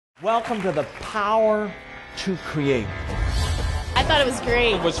Welcome to the power to create. I thought it was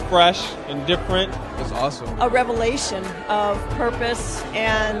great. It was fresh and different. It was awesome. A revelation of purpose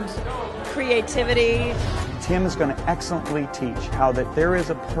and creativity. Tim is going to excellently teach how that there is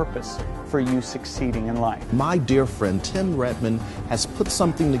a purpose for you succeeding in life. My dear friend Tim Redmond has put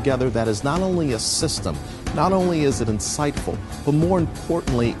something together that is not only a system, not only is it insightful, but more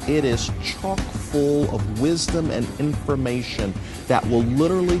importantly, it is chock full of wisdom and information that will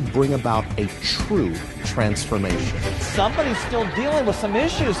literally bring about a true transformation. Somebody's still dealing with some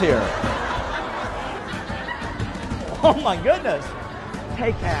issues here. Oh my goodness.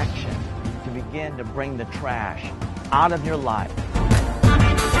 Take action to begin to bring the trash out of your life.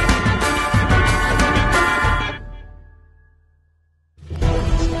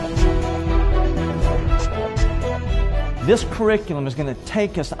 This curriculum is going to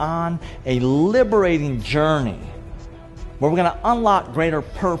take us on a liberating journey where we're going to unlock greater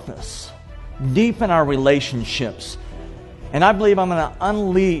purpose, deepen our relationships, and I believe I'm going to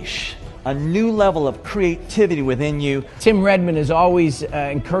unleash a new level of creativity within you. Tim Redmond is always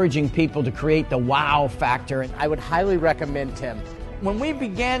encouraging people to create the wow factor. I would highly recommend Tim. When we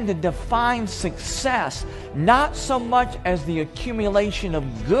began to define success, not so much as the accumulation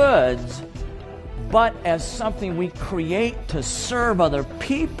of goods, but as something we create to serve other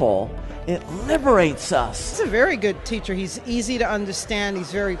people, it liberates us. He's a very good teacher. He's easy to understand. He's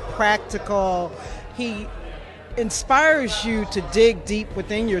very practical. He inspires you to dig deep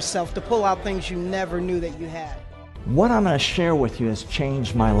within yourself, to pull out things you never knew that you had. What I'm going to share with you has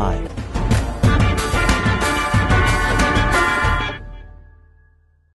changed my life.